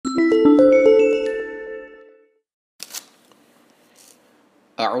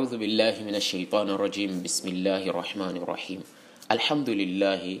أعوذ بالله من الشيطان الرجيم بسم الله الرحمن الرحيم الحمد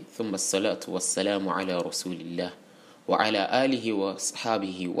لله ثم الصلاة والسلام على رسول الله وعلى آله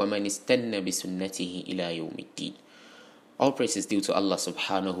وصحابه ومن استنى بسنته إلى يوم الدين. All praise is due to Allah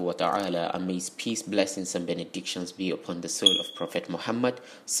subhanahu wa ta'ala, and may his peace, blessings and benedictions be upon the soul of Prophet Muhammad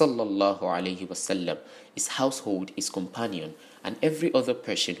sallallahu alayhi wasallam, his household, his companion, and every other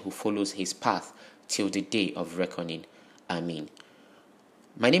person who follows his path till the day of reckoning. Ameen.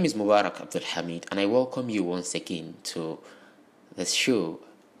 My name is Mubarak Abdulhameed, and I welcome you once again to the show,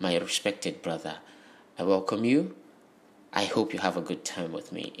 my respected brother. I welcome you. I hope you have a good time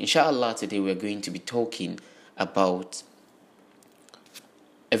with me. Inshallah, today we're going to be talking about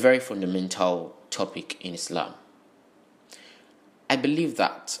a very fundamental topic in Islam. I believe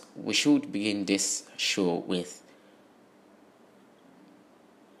that we should begin this show with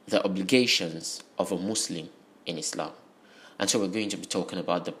the obligations of a Muslim in Islam. And so we're going to be talking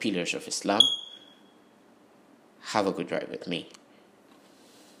about the pillars of Islam. Have a good ride with me.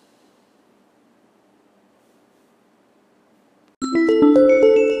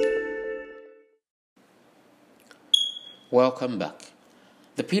 Welcome back.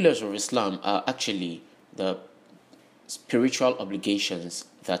 The pillars of Islam are actually the spiritual obligations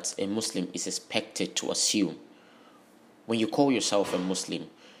that a Muslim is expected to assume. When you call yourself a Muslim,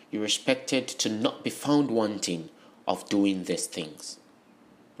 you're expected to not be found wanting of doing these things,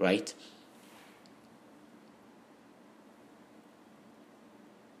 right?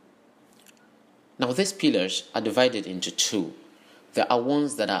 Now, these pillars are divided into two. There are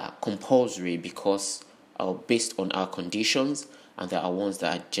ones that are compulsory because are based on our conditions, and there are ones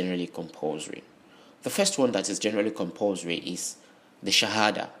that are generally compulsory. The first one that is generally compulsory is the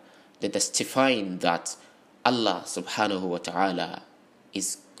Shahada, the testifying that Allah subhanahu wa ta'ala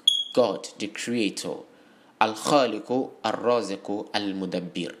is God, the Creator, Al-Khaliqu, Al-Raziqu,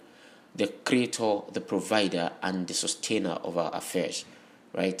 Al-Mudabbir, the Creator, the Provider, and the Sustainer of our affairs,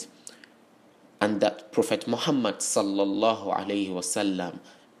 right? And that Prophet Muhammad sallallahu alayhi wasallam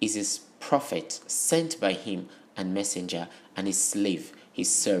is his prophet, sent by him, and messenger, and his slave,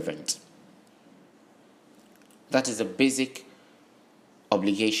 his servant. That is a basic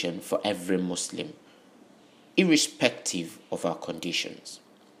obligation for every Muslim, irrespective of our conditions.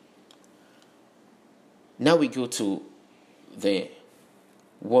 Now we go to the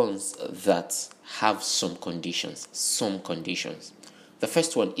ones that have some conditions. The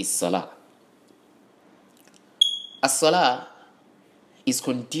first one is Salah. As-Salah is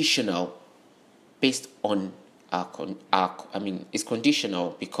conditional based on it's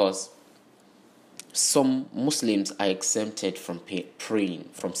conditional because some Muslims are exempted from praying,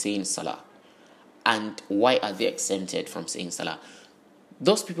 from saying Salah. And why are they exempted from saying Salah?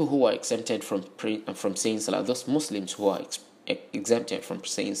 Those people who are exempted from saying Salah, those Muslims who are exempted from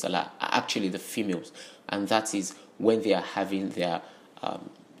saying Salah are actually the females, and that is when they are having their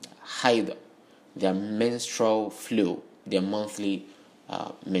haid, their menstrual flow, their monthly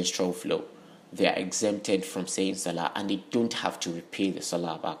menstrual flow. They are exempted from saying Salah, and they don't have to repay the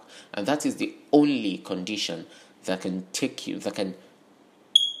Salah back. And that is the only condition that can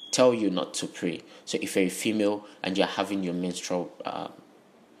tell you not to pray. So if you're a female and you're having your menstrual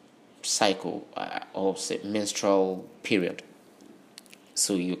cycle or say menstrual period,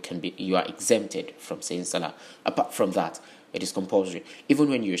 so you are exempted from saying Salah. Apart from that, it is compulsory. Even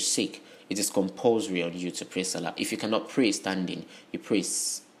when you're sick, it is compulsory on you to pray Salah. If you cannot pray standing, you pray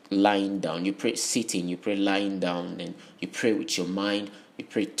lying down. You pray sitting, you pray lying down, and you pray with your mind. You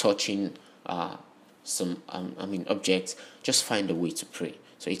pray touching some objects. Just find a way to pray.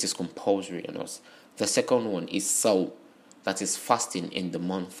 So it is compulsory on us. The second one is Sawm, that is fasting in the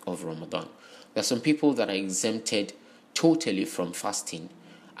month of Ramadan. There are some people that are exempted totally from fasting,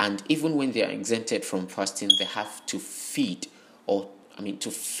 and even when they are exempted from fasting, they have to feed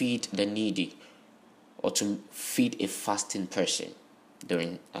the needy, or to feed a fasting person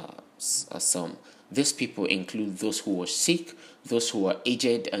during Sawm. These people include those who are sick, those who are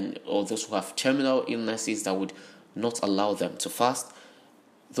aged, or those who have terminal illnesses that would not allow them to fast,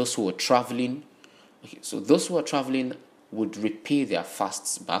 those who are traveling. So those who are traveling would repay their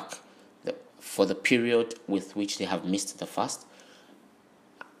fasts back for the period with which they have missed the fast,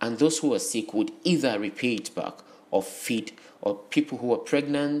 and those who are sick would either repay it back or feed, or people who are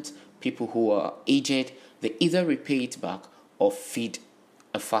pregnant, people who are aged, they either repay it back or feed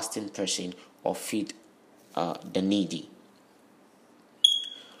a fasting person or feed the needy.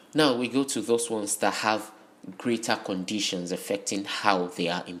 Now we go to those ones that have greater conditions affecting how they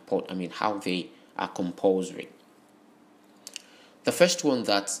are how they are compulsory. The first one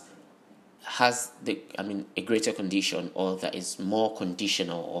that has a greater condition, or that is more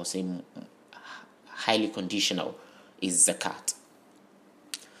conditional, or say highly conditional, is zakat.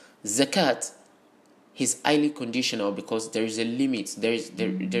 Zakat is highly conditional because there is a limit, there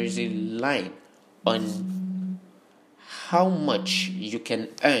is a line on how much you can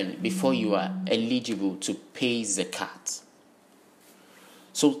earn before you are eligible to pay zakat.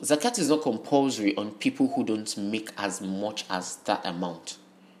 So zakat is not compulsory on people who don't make as much as that amount.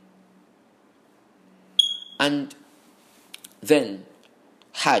 And then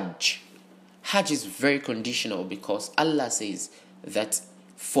Hajj is very conditional because Allah says that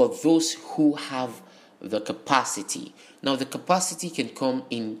for those who have the capacity. Now the capacity can come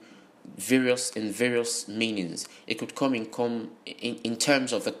in various meanings. It could come in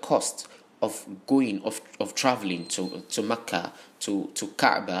terms of the cost of going of traveling to Mecca, to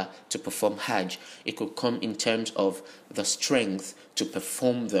Kaaba to perform Hajj. It could come in terms of the strength to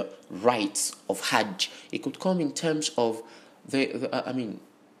perform the rites of Hajj. It could come in terms of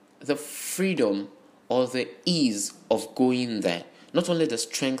the freedom or the ease of going there. Not only the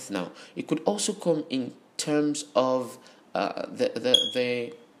strength now, it could also come in terms of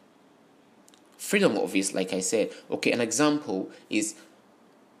the freedom of it, like I said. Okay, an example is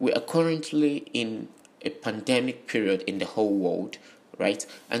we are currently in a pandemic period in the whole world, right?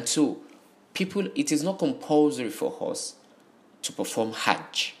 And so it is not compulsory for us to perform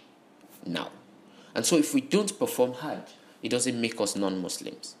Hajj now. And so if we don't perform Hajj, it doesn't make us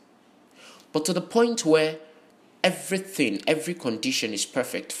non-Muslims. But to the point where every condition is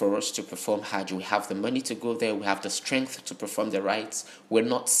perfect for us to perform Hajj. We have the money to go there. We have the strength to perform the rites. We're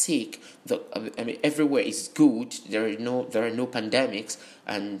not sick. Everywhere is good. There are no pandemics,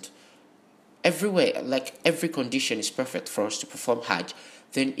 and everywhere, like every condition is perfect for us to perform Hajj.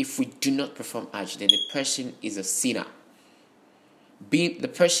 Then, if we do not perform Hajj, then the person is a sinner. The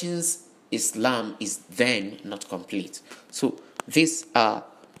person's Islam is then not complete. So these are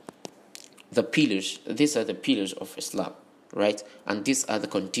the pillars. These are the pillars of Islam, right? And these are the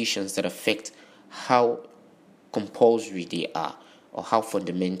conditions that affect how compulsory they are or how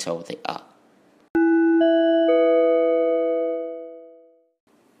fundamental they are.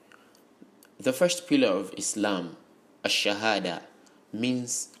 The first pillar of Islam, ash-shahada,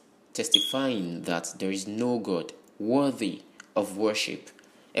 means testifying that there is no God worthy of worship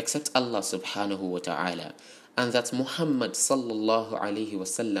except Allah subhanahu wa ta'ala, and that Muhammad sallallahu alayhi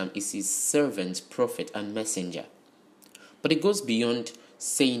wasallam is his servant, prophet and messenger. But it goes beyond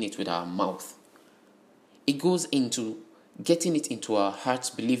saying it with our mouth. It goes into getting it into our hearts,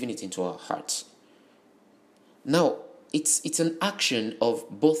 believing it into our hearts. Now, it's an action of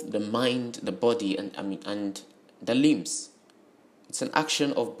both the mind, the body, and the limbs. It's an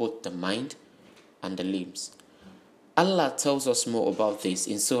action of both the mind and the limbs. Allah tells us more about this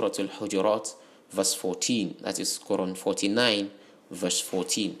in Surah Al-Hujurat, verse 14. That is Quran 49, verse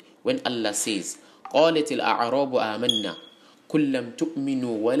 14. When Allah says, قالت الأعراب آمنا قل لم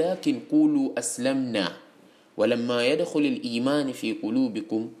تؤمنوا ولكن قولوا أسلمنا ولما يدخل الإيمان في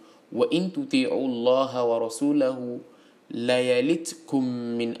قلوبكم وإن تطيعوا الله ورسوله لا يلتكم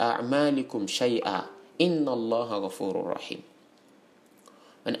من أعمالكم شيئا إن الله غفور رحيم.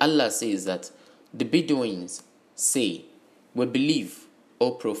 And Allah says that the Bedouins say, we believe,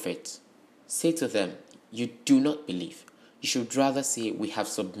 O Prophet. Say to them, you do not believe. You should rather say, we have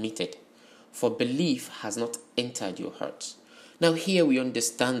submitted, for belief has not entered your hearts. Now here we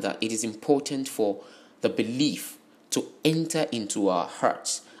understand that it is important for the belief to enter into our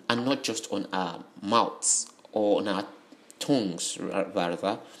hearts and not just on our mouths or on our tongues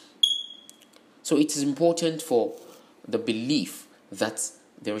rather. So it is important for the belief that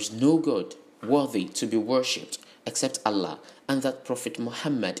there is no God worthy to be worshipped except Allah, and that Prophet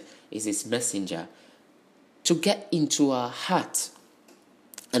Muhammad is his messenger, to get into our heart.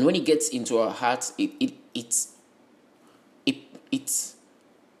 And when it gets into our heart, it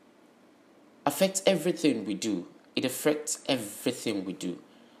affects everything we do. It affects everything we do.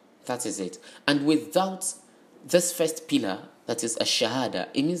 That is it. And without this first pillar, that is a shahada,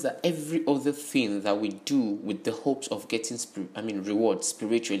 it means that every other thing that we do with the hopes of getting reward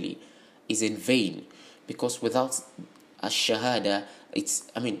spiritually is in vain. Because without a shahada, a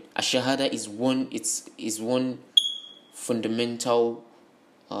shahada is one fundamental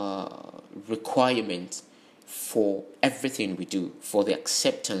requirement for everything we do, for the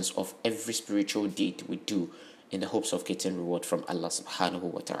acceptance of every spiritual deed we do in the hopes of getting reward from Allah subhanahu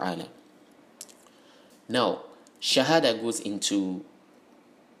wa ta'ala. Now, shahada goes into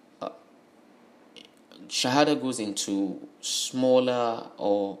smaller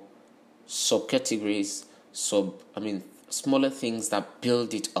or subcategories, smaller things that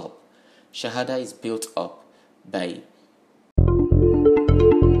build it up. Shahada is built up by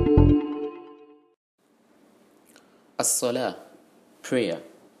as-salah, prayer,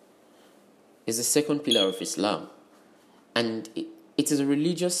 is the second pillar of Islam, and it is a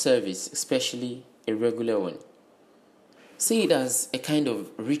religious service, especially a regular one. See it as a kind of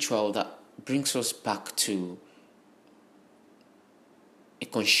ritual that brings us back to a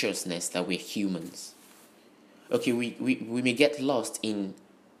consciousness that we're humans. Okay, we may get lost in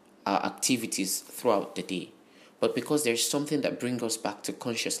our activities throughout the day, but because there's something that brings us back to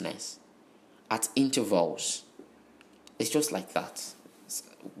consciousness at intervals, it's just like that.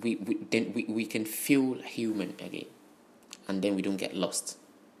 We can feel human again, and then we don't get lost.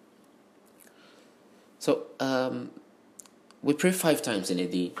 So we pray 5 times in a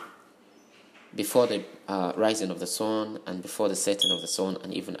day, before the rising of the sun, and before the setting of the sun,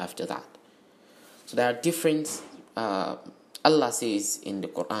 and even after that. So there are different, Allah says in the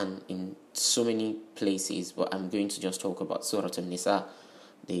Quran in so many places, but I'm going to just talk about Surah An-Nisa,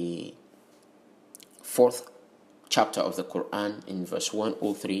 the 4th chapter of the Quran, in verse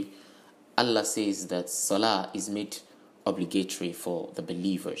 103. Allah says that Salah is made obligatory for the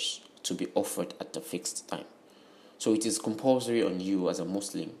believers to be offered at a fixed time. So it is compulsory on you as a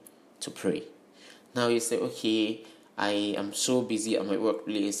Muslim to pray. Now you say, okay, I am so busy at my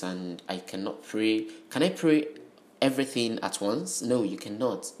workplace and I cannot pray. Can I pray everything at once? No, you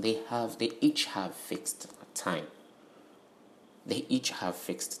cannot. They each have fixed time. They each have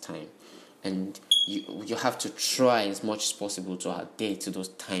fixed time. And you have to try as much as possible to adhere to those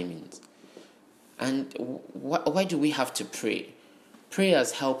timings. And why do we have to pray?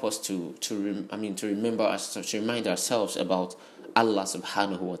 Prayers help us to remind ourselves about Allah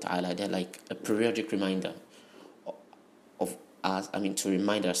subhanahu wa ta'ala. They're like a periodic reminder of us, to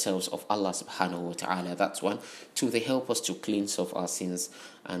remind ourselves of Allah subhanahu wa ta'ala. That's one. 2, they help us to cleanse of our sins.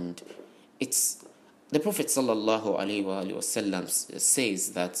 And it's the Prophet sallallahu alaihi wasallam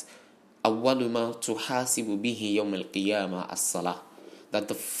says that أَوَّلُ مَا تُحَاسِبُ بِهِ يَوْمَ الْقِيَامَةِ الصَّلَاةِ, that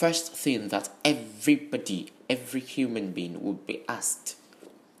the first thing that every human being would be asked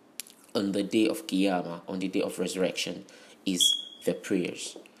on the day of Qiyamah, on the day of resurrection, is the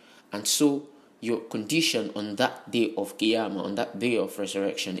prayers. And so your condition on that day of Qiyamah, on that day of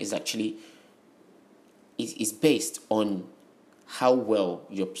resurrection, is based on how well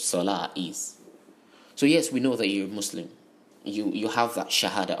your salah is. So yes, we know that you're a Muslim. You have that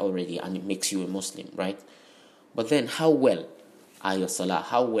shahada already, and it makes you a Muslim, right? But then how well are your salah?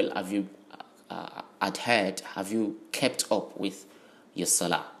 How well have you adhered? Have you kept up with your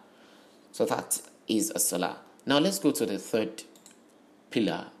salah? So that is a salah. Now let's go to the third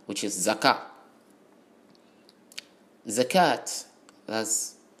pillar, which is zakat. Zakat,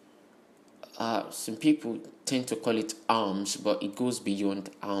 as some people tend to call it alms, but it goes beyond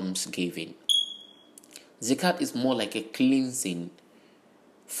alms giving. Zakat is more like a cleansing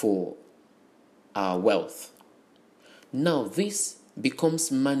for our wealth. Now this becomes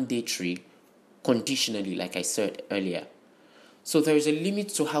mandatory conditionally, like I said earlier. So there is a limit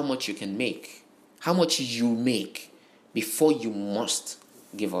to how much you can make, how much you make before you must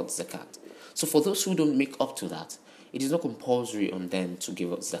give out zakat. So for those who don't make up to that, it is not compulsory on them to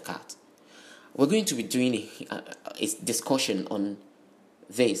give out zakat. We're going to be doing a discussion on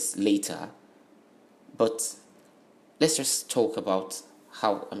this later, but let's just talk about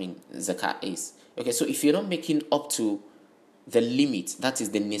how zakat is. Okay, so if you're not making up to the limit, that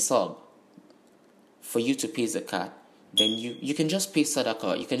is the nisab, for you to pay zakat, then you can just pay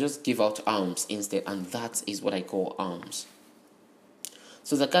sadaqah, you can just give out alms instead, and that is what I call alms.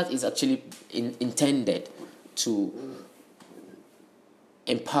 So zakat is actually intended to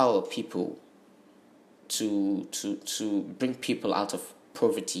empower people, to bring people out of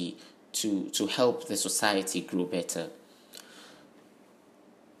poverty, to help the society grow better.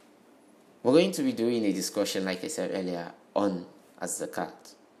 We're going to be doing a discussion, like I said earlier, on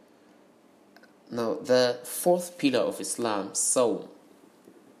zakat. Now, the fourth pillar of Islam, Sawm,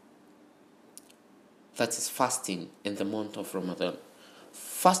 that is fasting in the month of Ramadan.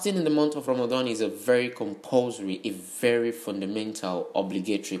 Fasting in the month of Ramadan is a very compulsory, a very fundamental,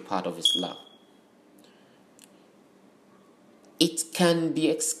 obligatory part of Islam. It can be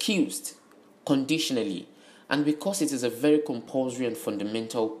excused conditionally, and because it is a very compulsory and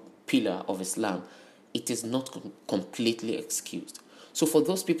fundamental pillar of Islam, it is not completely excused. So for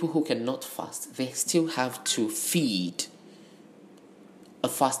those people who cannot fast, they still have to feed a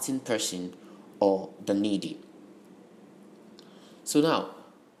fasting person or the needy. So now,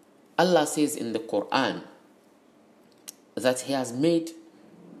 Allah says in the Quran that He has made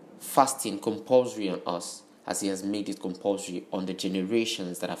fasting compulsory on us, as He has made it compulsory on the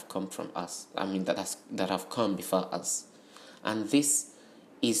generations that have come from us. That have come before us, and this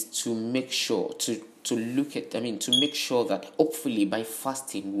is to make sure to make sure that hopefully by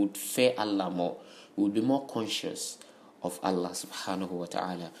fasting we would fear Allah more, we would be more conscious of Allah subhanahu wa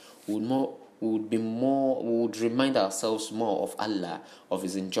ta'ala, we would remind ourselves more of Allah, of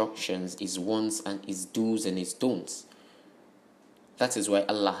His injunctions, His wants and His do's and His don'ts. That is why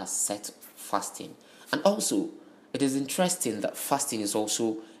Allah has set fasting. And also, it is interesting that fasting is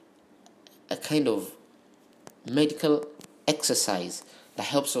also a kind of medical exercise that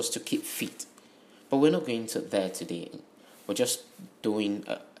helps us to keep fit. But we're not going to there today. We're just doing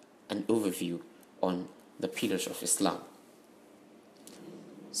an overview on the pillars of Islam.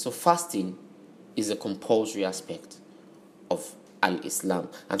 So fasting is a compulsory aspect of al-Islam.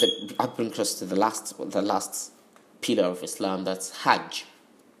 And that brings us to the last pillar of Islam, that's Hajj.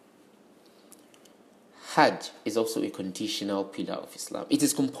 Hajj is also a conditional pillar of Islam. It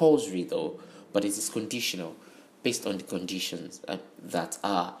is compulsory though, but it is conditional based on the conditions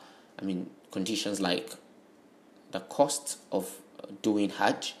conditions like the cost of doing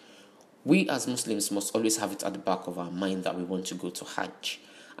Hajj. We as Muslims must always have it at the back of our mind that we want to go to Hajj.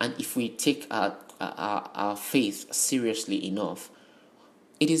 And if we take our faith seriously enough,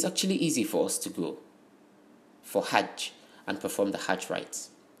 it is actually easy for us to go for Hajj and perform the Hajj rites.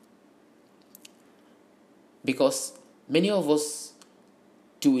 Because many of us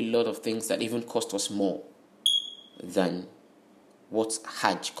do a lot of things that even cost us more than what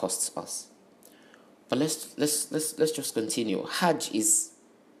Hajj costs us. But let's just continue. Hajj is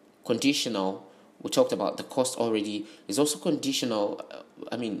conditional. We talked about the cost already. It's also conditional.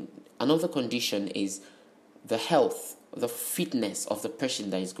 Another condition is the health, the fitness of the person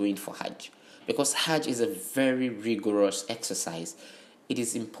that is going for Hajj. Because Hajj is a very rigorous exercise. It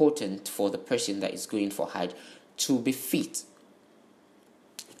is important for the person that is going for Hajj to be fit.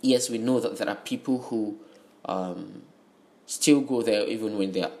 Yes, we know that there are people who still go there even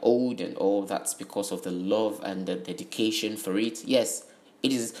when they are old and all. That's because of the love and the dedication for it. Yes,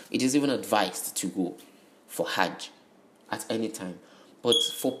 it is even advised to go for Hajj at any time. But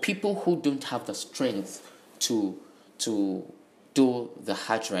for people who don't have the strength to do the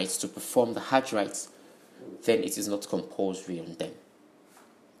Hajj rites, to perform the Hajj rites, then it is not compulsory on them.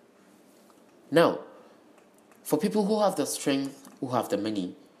 Now, for people who have the strength, who have the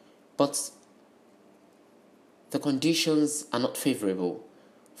money, but the conditions are not favorable.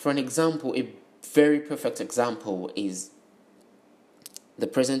 For an example, a very perfect example is the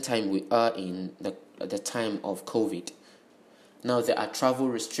present time we are in, the time of COVID. Now there are travel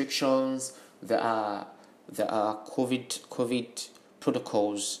restrictions, there are COVID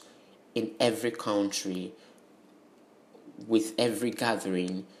protocols in every country, with every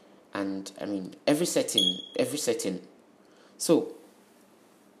gathering, and every setting. So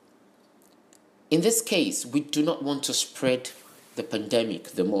in this case, we do not want to spread the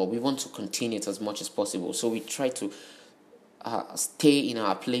pandemic the more. We want to contain it as much as possible. So we try to stay in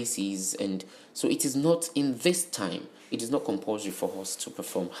our places, and so it is not in this time. It is not compulsory for us to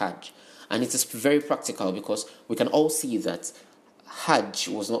perform Hajj, and it is very practical because we can all see that Hajj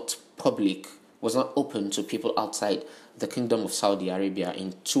was not open to people outside the Kingdom of Saudi Arabia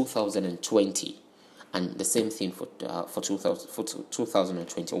in 2020, and the same thing for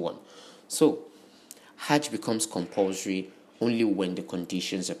 2021. So Hajj becomes compulsory only when the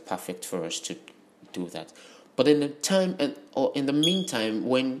conditions are perfect for us to do that. But in the meantime,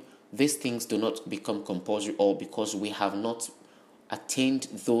 when these things do not become compulsory, or because we have not attained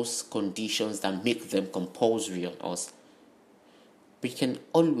those conditions that make them compulsory on us, we can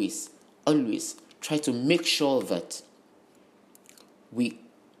always try to make sure that we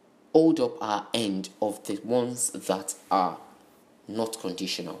hold up our end of the ones that are not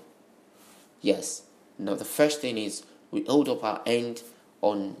conditional. Yes. Now the first thing is we hold up our end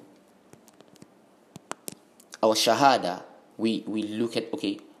on our shahada. We look at,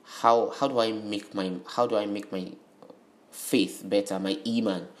 okay, how do I make my faith better, my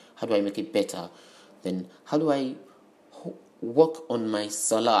iman? How do I make it better? Then how do I work on my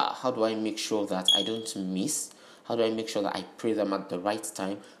salah? How do I make sure that I don't miss? How do I make sure that I pray them at the right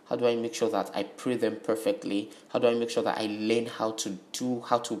time? How do I make sure that I pray them perfectly? How do I make sure that I learn how to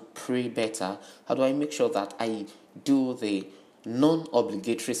pray better? How do I make sure that I do the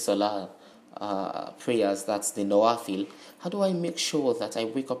non-obligatory salah prayers, that's the nawafil? How do I make sure that I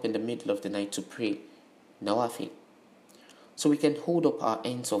wake up in the middle of the night to pray nawafil? So we can hold up our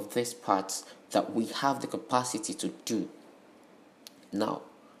ends of these parts that we have the capacity to do. Now,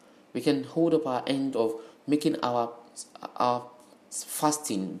 we can hold up our end of making our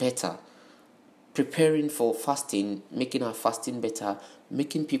fasting better preparing for fasting, making our fasting better,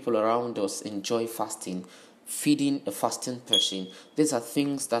 making people around us enjoy fasting, feeding a fasting person. These are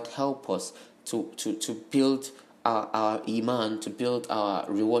things that help us to build our iman, to build our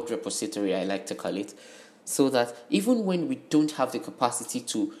reward repository, I like to call it, so that even when we don't have the capacity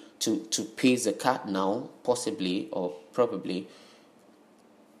to pay zakat now, possibly or probably,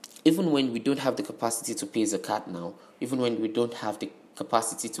 even when we don't have the capacity to pay zakat now, even when we don't have the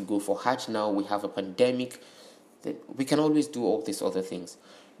capacity to go for Hajj now, we have a pandemic, we can always do all these other things.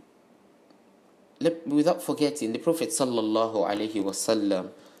 Without forgetting, the Prophet sallallahu alaihi wasallam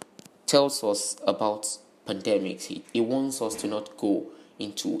tells us about pandemics. He wants us to not go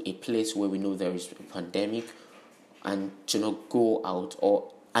into a place where we know there is a pandemic, and to not go out,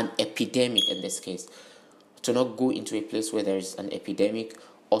 or an epidemic in this case, to not go into a place where there is an epidemic,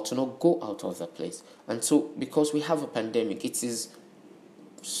 or to not go out of the place. And so, because we have a pandemic, it is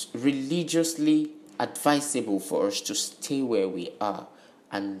religiously advisable for us to stay where we are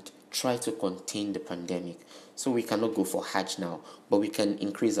and try to contain the pandemic. So we cannot go for Hajj now, but we can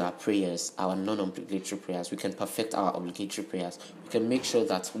increase our prayers, our non-obligatory prayers. We can perfect our obligatory prayers. We can make sure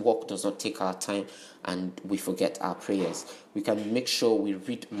that work does not take our time and we forget our prayers. We can make sure we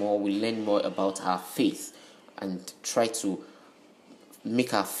read more, we learn more about our faith, and try to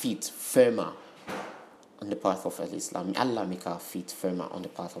make our feet firmer on the path of Al-Islam. May Allah make our feet firmer on the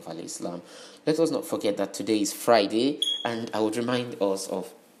path of Al-Islam. Let us not forget that today is Friday, and I would remind us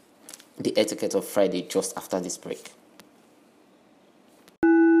of the etiquette of Friday just after this break.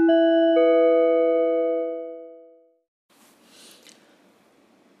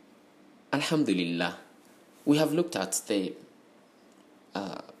 Alhamdulillah, we have looked at the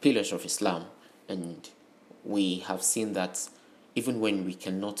pillars of Islam, and we have seen that even when we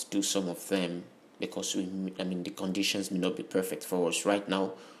cannot do some of them because the conditions may not be perfect for us right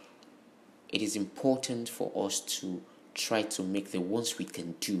now, it is important for us to try to make the ones we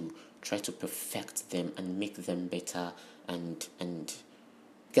can do, try to perfect them and make them better, and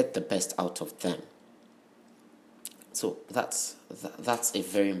get the best out of them. So that's a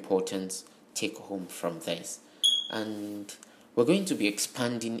very important take home from this. And we're going to be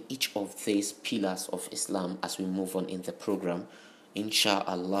expanding each of these pillars of Islam as we move on in the program,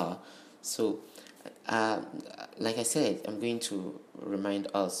 inshallah. So like I said, I'm going to remind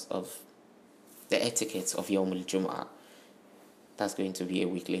us of the etiquette of Yawm al-Jum'ah. That's going to be a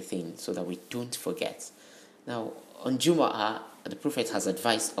weekly thing so that we don't forget. Now, on Jum'ah, the Prophet has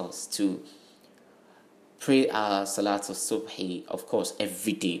advised us to pray our Salatul Subhi, of course,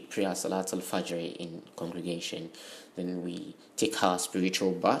 every day, pray our Salatul Fajr in congregation. Then we take our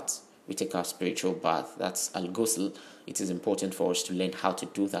spiritual bath. That's Al-Ghusl. It is important for us to learn how to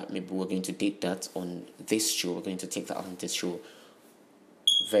do that. Maybe we're going to take that on this show. We're going to take that on this show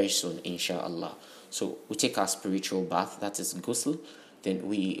very soon, inshallah. So we take our spiritual bath, that is ghusl. Then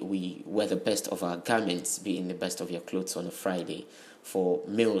we wear the best of our garments, be in the best of your clothes on a Friday. For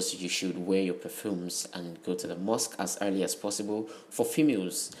males, you should wear your perfumes and go to the mosque as early as possible. For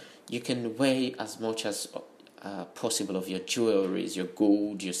females, you can wear as much as possible of your jewelries, your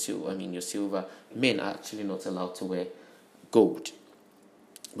gold, your silver. Men are actually not allowed to wear gold,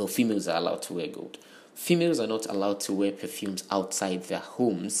 but females are allowed to wear gold. Females are not allowed to wear perfumes outside their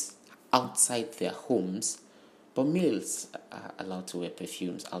homes, but males are allowed to wear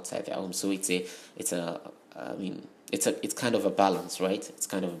perfumes outside their homes. So it's kind of a balance, right? It's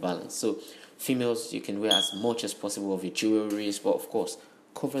kind of a balance. So females, you can wear as much as possible of your jewelries, but of course,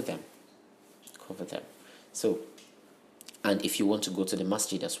 cover them. So, and if you want to go to the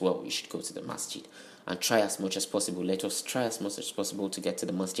masjid as well, you should go to the masjid and try as much as possible. Let us try as much as possible to get to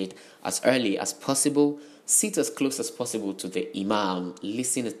the masjid as early as possible. Sit as close as possible to the imam.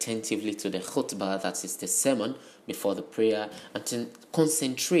 Listen attentively to the khutbah, that is the sermon before the prayer, and then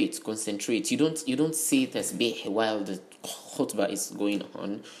concentrate. You don't say tasbih while the khutbah is going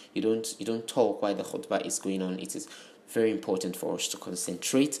on. You don't talk while the khutbah is going on. It is very important for us to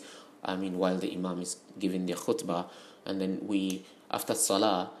concentrate. While the imam is giving the khutbah, and then after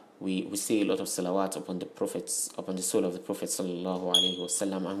salah, we say a lot of salawat upon the soul of the Prophet sallallahu alaihi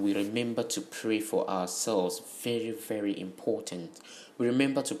wasallam, and we remember to pray for ourselves. Very, very important. We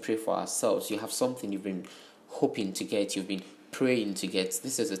remember to pray for ourselves. You have something you've been hoping to get, you've been praying to get.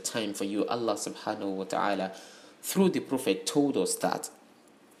 This is a time for you. Allah subhanahu wa ta'ala, through the Prophet, told us that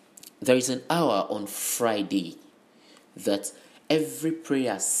there is an hour on Friday that every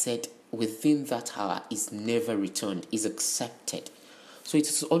prayer said within that hour is never returned, is accepted. So it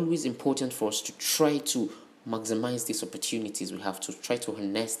is always important for us to try to maximize these opportunities. We have to try to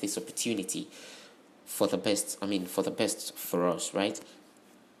harness this opportunity for the best. For the best for us, right?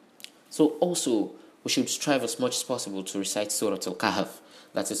 So also, we should strive as much as possible to recite Surah Al-Kahf,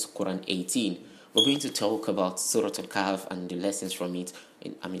 that is Quran 18. We're going to talk about Surah Al-Kahf and the lessons from it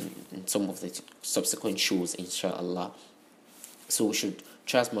in some of the subsequent shows, inshallah. So we should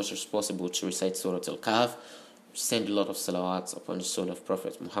try as much as possible to recite Surah Al-Kahf, send a lot of salawats upon the soul of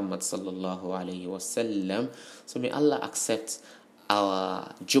Prophet Muhammad sallallahu alaihi wasallam. So may Allah accept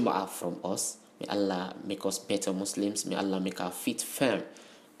our Jum'ah from us. May Allah make us better Muslims. May Allah make our feet firm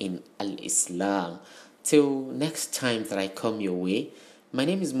in Al-Islam. Till next time that I come your way, my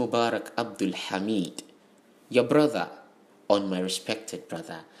name is Mubarak Abdul Hamid, your brother, on my respected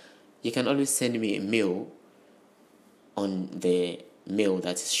brother. You can always send me a mail on the mail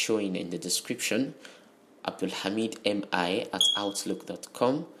that is showing in the description,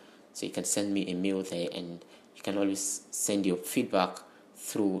 abdulhameedmi@outlook.com. So you can send me a mail there, and you can always send your feedback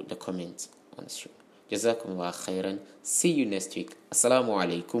through the comments on the show. Jazakumullah khairan. See you next week. Assalamu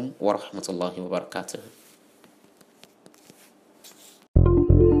alaikum wa rahmatullahi wa barakatuh.